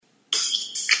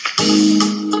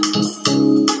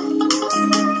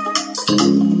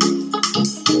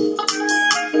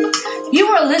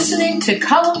to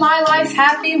Color My Life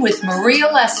Happy with Maria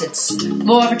Lessitz,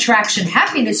 Law of Attraction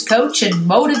happiness coach and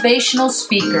motivational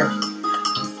speaker.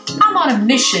 I'm on a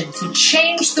mission to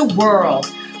change the world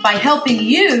by helping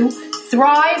you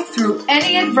thrive through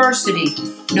any adversity,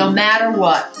 no matter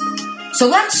what. So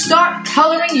let's start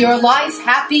coloring your life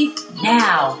happy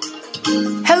now.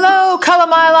 Hello, Color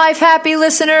My Life Happy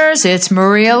listeners. It's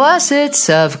Maria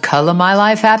Lessitz of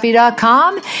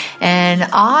ColorMyLifeHappy.com, and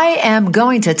I am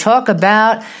going to talk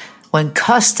about when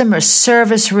customer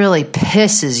service really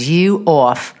pisses you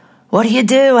off. What do you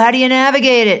do? How do you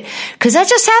navigate it? Because that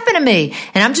just happened to me,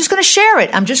 and I'm just going to share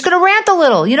it. I'm just going to rant a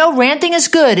little. You know, ranting is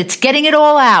good. It's getting it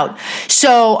all out.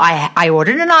 So I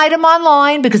ordered an item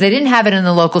online because they didn't have it in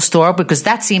the local store, because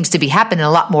that seems to be happening a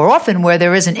lot more often where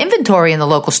there isn't inventory in the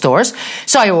local stores.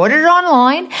 So I ordered it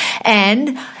online,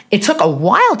 and it took a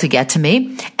while to get to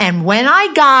me. And when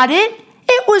I got it,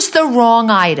 it was the wrong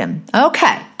item.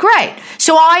 Okay, great.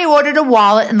 So I ordered a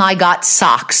wallet and I got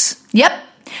socks. Yep.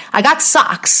 I got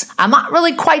socks. I'm not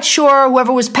really quite sure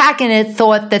whoever was packing it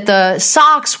thought that the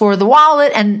socks were the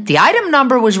wallet, and the item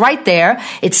number was right there.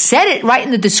 It said it right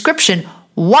in the description,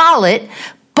 wallet,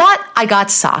 but I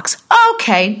got socks.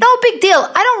 Okay, no big deal.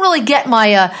 I don't really get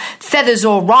my feathers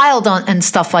all riled on and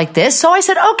stuff like this. So I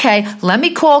said, okay, let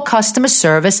me call customer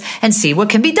service and see what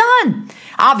can be done.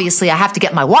 Obviously, I have to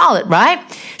get my wallet, right?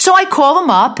 So I call them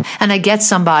up and I get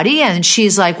somebody, and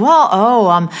she's like, well,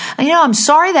 I'm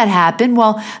sorry that happened.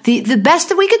 Well, the best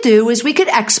that we could do is we could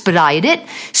expedite it.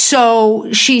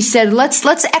 So she said, let's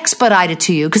expedite it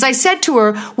to you. Because I said to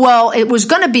her, well, it was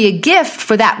going to be a gift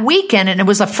for that weekend, and it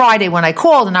was a Friday when I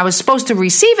called, and I was supposed to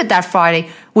receive it that Friday,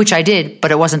 which I did,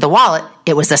 but it wasn't the wallet.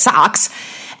 It was the socks.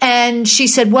 And she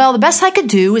said, well, the best I could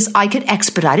do is I could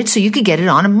expedite it so you could get it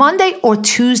on a Monday or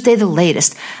Tuesday, the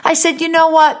latest. I said, you know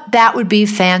what? That would be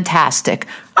fantastic.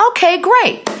 Okay,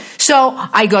 great. So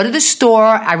I go to the store,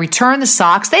 I return the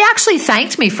socks. They actually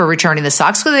thanked me for returning the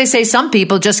socks, because they say some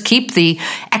people just keep the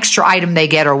extra item they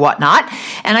get or whatnot.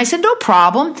 And I said, no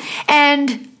problem.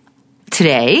 And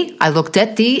today, I looked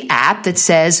at the app that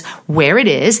says where it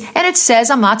is, and it says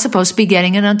I'm not supposed to be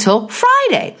getting it until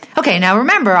Friday. Okay, now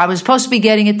remember, I was supposed to be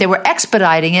getting it. They were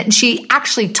expediting it, and she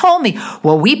actually told me,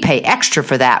 well, we pay extra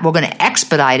for that. We're going to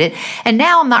expedite it, and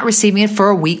now I'm not receiving it for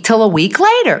a week till a week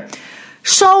later.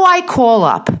 So I call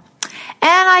up, and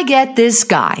I get this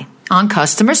guy on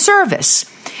customer service,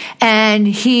 and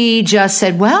he just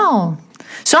said, well,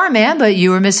 sorry, ma'am, but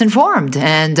you were misinformed.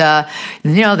 And,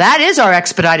 that is our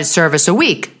expedited service a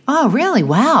week. Oh, really?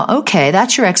 Wow. Okay.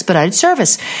 That's your expedited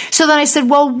service. So then I said,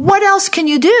 well, what else can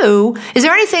you do? Is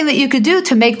there anything that you could do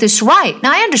to make this right?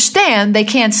 Now, I understand they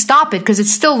can't stop it because it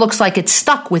still looks like it's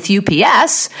stuck with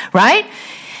UPS, right?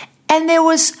 And there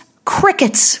was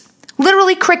crickets.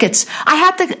 Literally crickets. I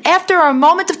had to, after a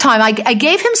moment of time, I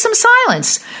gave him some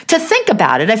silence to think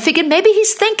about it. I figured maybe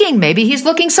he's thinking, maybe he's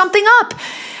looking something up.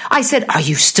 I said, are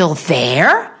you still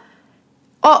there?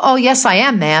 Oh, yes, I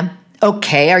am, ma'am.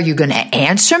 Okay, are you going to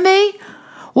answer me?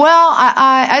 Well,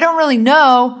 I don't really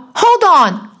know. Hold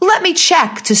on. Let me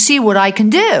check to see what I can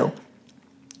do.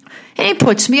 And he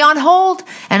puts me on hold,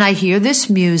 and I hear this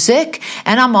music,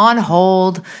 and I'm on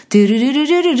hold, not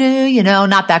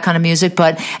that kind of music,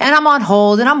 and I'm on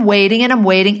hold, and I'm waiting. I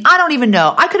don't even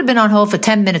know. I could have been on hold for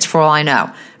 10 minutes for all I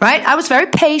know, right? I was very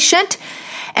patient.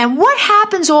 And what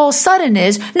happens all of a sudden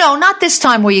is, no, not this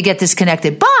time where you get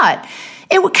disconnected, but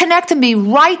it would connect me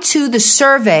right to the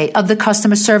survey of the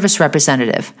customer service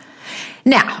representative.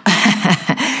 Now,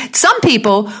 some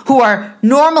people who are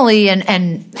normally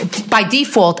and by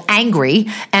default angry,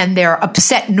 and they're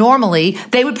upset normally,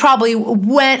 they would probably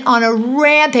went on a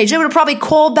rampage. They would have probably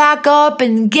called back up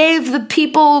and gave the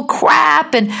people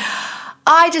crap. And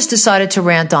I just decided to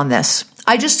rant on this.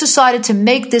 I just decided to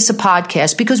make this a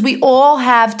podcast because we all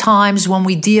have times when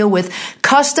we deal with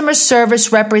customer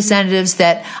service representatives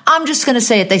that, I'm just going to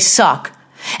say it, they suck.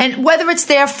 And whether it's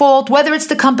their fault, whether it's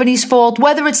the company's fault,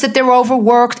 whether it's that they're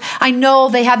overworked, I know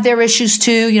they have their issues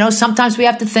too. Sometimes we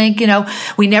have to think,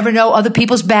 we never know other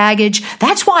people's baggage.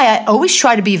 That's why I always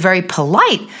try to be very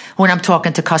polite when I'm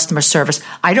talking to customer service.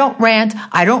 I don't rant.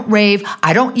 I don't rave.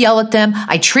 I don't yell at them.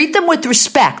 I treat them with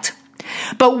respect.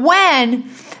 But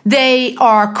when they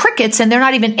are crickets and they're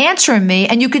not even answering me,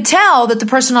 and you could tell that the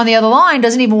person on the other line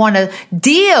doesn't even want to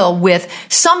deal with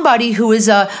somebody who is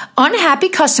a unhappy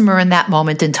customer in that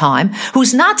moment in time,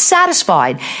 who's not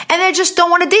satisfied, and they just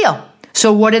don't want to deal.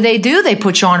 So what do? They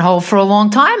put you on hold for a long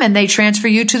time, and they transfer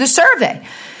you to the survey.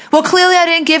 Well, clearly I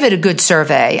didn't give it a good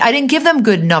survey. I didn't give them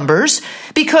good numbers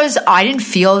because I didn't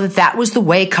feel that that was the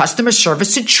way customer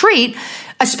service should treat,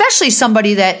 especially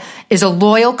somebody that is a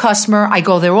loyal customer. I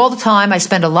go there all the time. I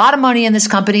spend a lot of money in this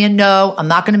company, and no, I'm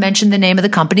not going to mention the name of the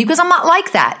company because I'm not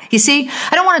like that. You see,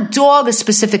 I don't want to dog a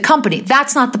specific company.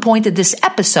 That's not the point of this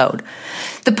episode.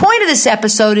 The point of this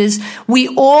episode is we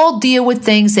all deal with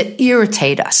things that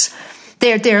irritate us.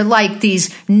 They're like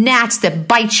these gnats that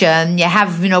bite you and you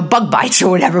have, bug bites or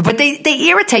whatever, but they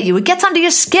irritate you. It gets under your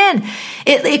skin.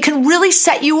 It can really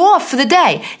set you off for the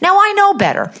day. Now I know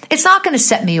better. It's not going to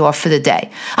set me off for the day.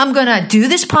 I'm going to do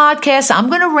this podcast. I'm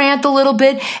going to rant a little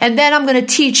bit, and then I'm going to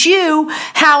teach you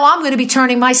how I'm going to be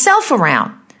turning myself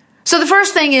around. So the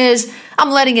first thing is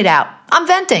I'm letting it out. I'm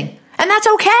venting, and that's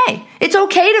okay. It's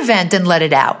okay to vent and let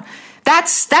it out.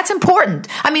 That's important.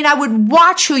 I mean, I would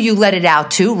watch who you let it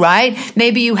out to, right?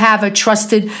 Maybe you have a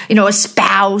trusted, a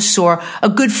spouse or a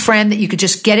good friend that you could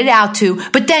just get it out to,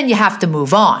 but then you have to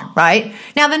move on, right?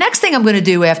 Now, the next thing I'm going to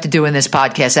do after doing this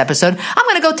podcast episode, I'm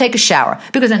going to go take a shower,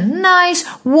 because a nice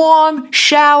warm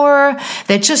shower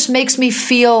that just makes me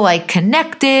feel like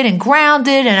connected and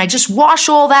grounded, and I just wash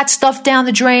all that stuff down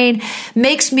the drain,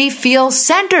 makes me feel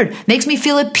centered, makes me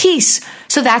feel at peace.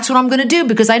 So that's what I'm going to do,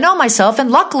 because I know myself,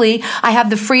 and luckily I have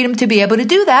the freedom to be able to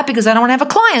do that because I don't have a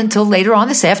client until later on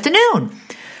this afternoon.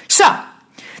 So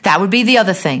that would be the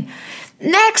other thing.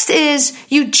 Next is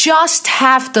you just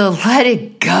have to let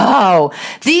it go.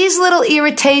 These little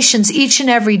irritations each and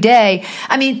every day,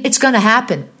 it's going to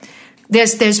happen.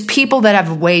 There's people that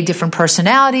have way different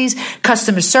personalities.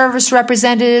 Customer service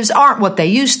representatives aren't what they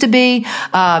used to be.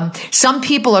 Some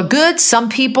people are good. Some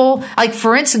people, like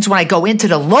for instance, when I go into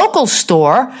the local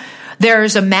store,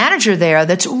 there's a manager there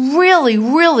that's really,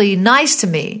 really nice to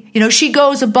me. She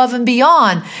goes above and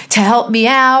beyond to help me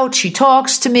out. She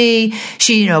talks to me.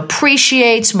 She,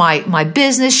 appreciates my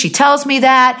business. She tells me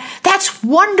that. That's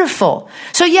wonderful.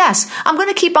 So yes, I'm going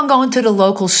to keep on going to the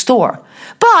local store.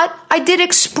 But I did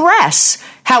express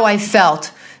how I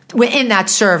felt in that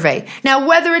survey. Now,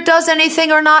 whether it does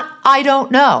anything or not, I don't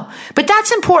know. But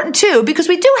that's important too, because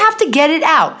we do have to get it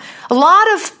out. A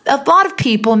lot of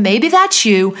people, maybe that's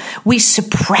you, we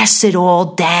suppress it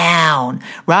all down,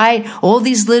 right? All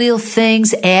these little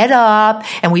things add up,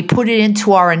 and we put it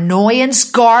into our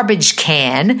annoyance garbage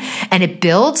can, and it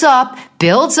builds up,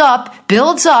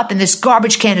 and this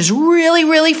garbage can is really,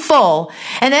 really full.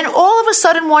 And then all of a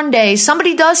sudden one day,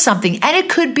 somebody does something, and it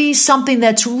could be something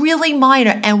that's really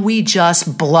minor, and we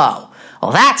just blow.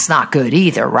 Well, that's not good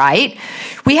either, right?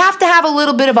 We have to have a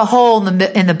little bit of a hole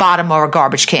in the bottom of our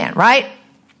garbage can, right?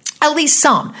 At least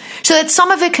some, so that some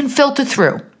of it can filter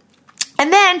through.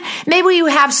 And then maybe you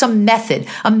have some method,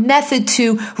 a method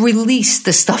to release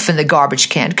the stuff in the garbage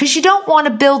can, because you don't want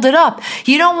to build it up.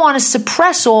 You don't want to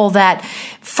suppress all that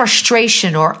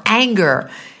frustration or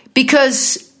anger,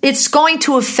 because it's going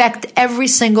to affect every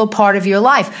single part of your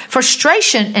life.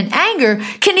 Frustration and anger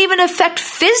can even affect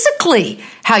physically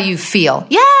how you feel.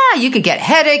 Yeah, you could get a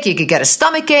headache, you could get a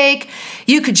stomach ache,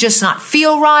 you could just not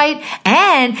feel right.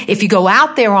 And if you go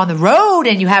out there on the road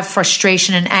and you have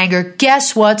frustration and anger,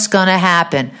 guess what's going to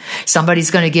happen?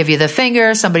 Somebody's going to give you the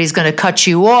finger, somebody's going to cut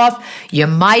you off. You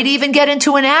might even get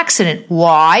into an accident.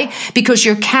 Why? Because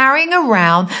you're carrying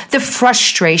around the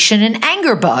frustration and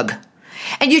anger bug.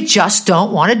 And you just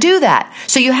don't want to do that.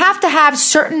 So you have to have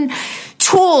certain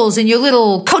tools in your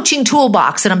little coaching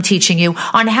toolbox that I'm teaching you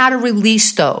on how to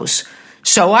release those.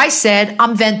 So I said,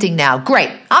 I'm venting now.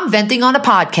 Great. I'm venting on a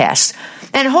podcast.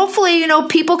 And hopefully,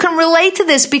 people can relate to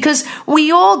this, because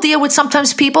we all deal with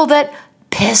sometimes people that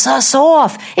piss us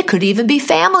off. It could even be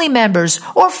family members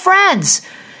or friends.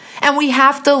 And we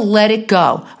have to let it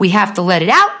go. We have to let it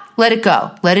out. Let it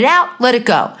go. Let it out. Let it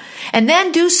go. And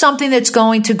then do something that's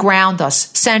going to ground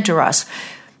us, center us.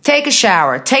 Take a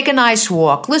shower, take a nice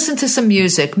walk, listen to some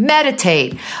music,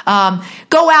 meditate,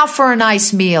 go out for a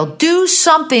nice meal. Do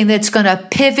something that's going to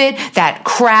pivot that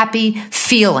crappy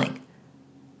feeling.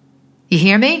 You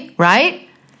hear me? Right?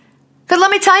 But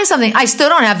let me tell you something. I still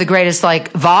don't have the greatest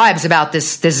vibes about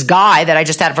this guy that I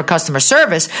just had for customer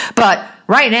service. But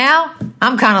right now,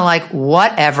 I'm kind of like,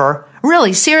 whatever.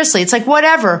 Really, seriously, it's like,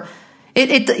 whatever.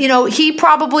 He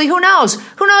probably, who knows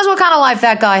what kind of life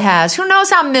that guy has? Who knows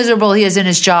how miserable he is in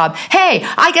his job? Hey,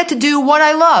 I get to do what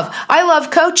I love. I love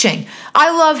coaching.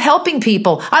 I love helping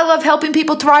people. I love helping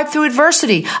people thrive through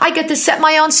adversity. I get to set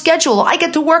my own schedule. I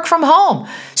get to work from home.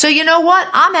 So you know what?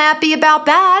 I'm happy about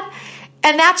that.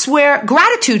 And that's where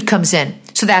gratitude comes in.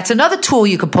 So that's another tool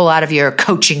you can pull out of your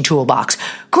coaching toolbox.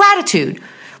 Gratitude.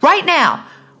 Right now,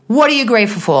 What are you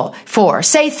grateful for?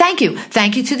 Say thank you.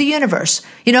 Thank you to the universe.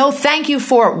 Thank you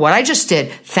for what I just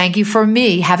did. Thank you for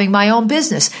me having my own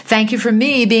business. Thank you for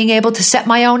me being able to set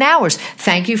my own hours.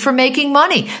 Thank you for making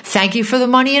money. Thank you for the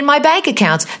money in my bank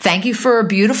accounts. Thank you for a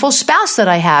beautiful spouse that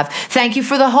I have. Thank you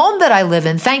for the home that I live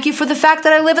in. Thank you for the fact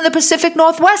that I live in the Pacific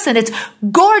Northwest and it's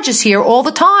gorgeous here all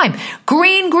the time.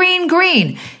 Green, green,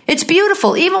 green. It's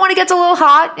beautiful. Even when it gets a little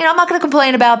hot, I'm not going to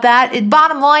complain about that.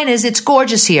 Bottom line is it's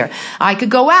gorgeous here. I could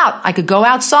go out. I could go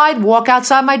outside, walk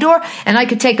outside my door, and I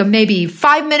could take a maybe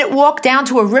 5-minute walk down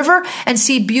to a river and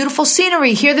see beautiful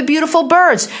scenery, hear the beautiful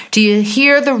birds. Do you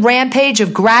hear the rampage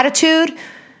of gratitude?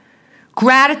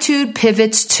 Gratitude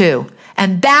pivots too.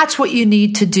 And that's what you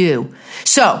need to do.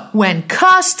 So when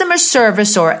customer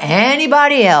service or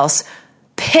anybody else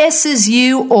pisses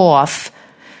you off,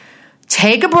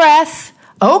 take a breath.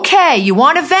 Okay, you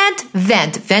want to vent?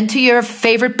 Vent. Vent to your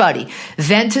favorite buddy.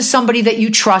 Vent to somebody that you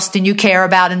trust and you care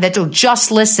about and that will just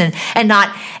listen and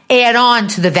not add on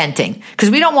to the venting.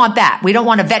 Because we don't want that. We don't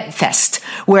want a vent fest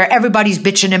where everybody's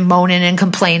bitching and moaning and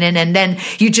complaining and then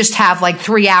you just have like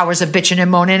 3 hours of bitching and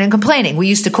moaning and complaining. We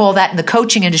used to call that in the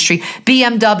coaching industry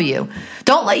BMW.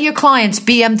 Don't let your clients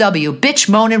BMW, bitch,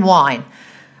 moan, and whine.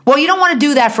 Well, you don't want to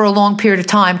do that for a long period of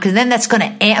time because then that's going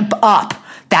to amp up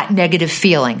that negative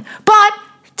feeling. But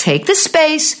take the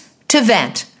space to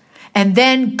vent and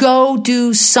then go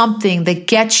do something that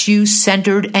gets you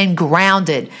centered and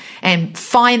grounded and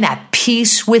find that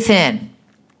peace within.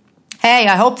 Hey,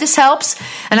 I hope this helps.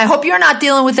 And I hope you're not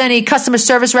dealing with any customer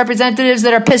service representatives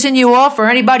that are pissing you off or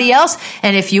anybody else.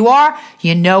 And if you are,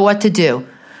 you know what to do.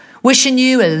 Wishing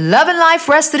you a loving life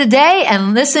rest of the day.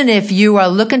 And listen, if you are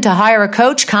looking to hire a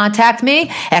coach, contact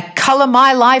me at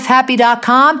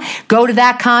colormylifehappy.com. Go to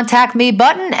that contact me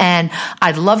button and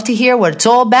I'd love to hear what it's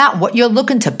all about, what you're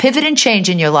looking to pivot and change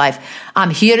in your life. I'm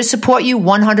here to support you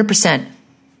 100%.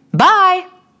 Bye.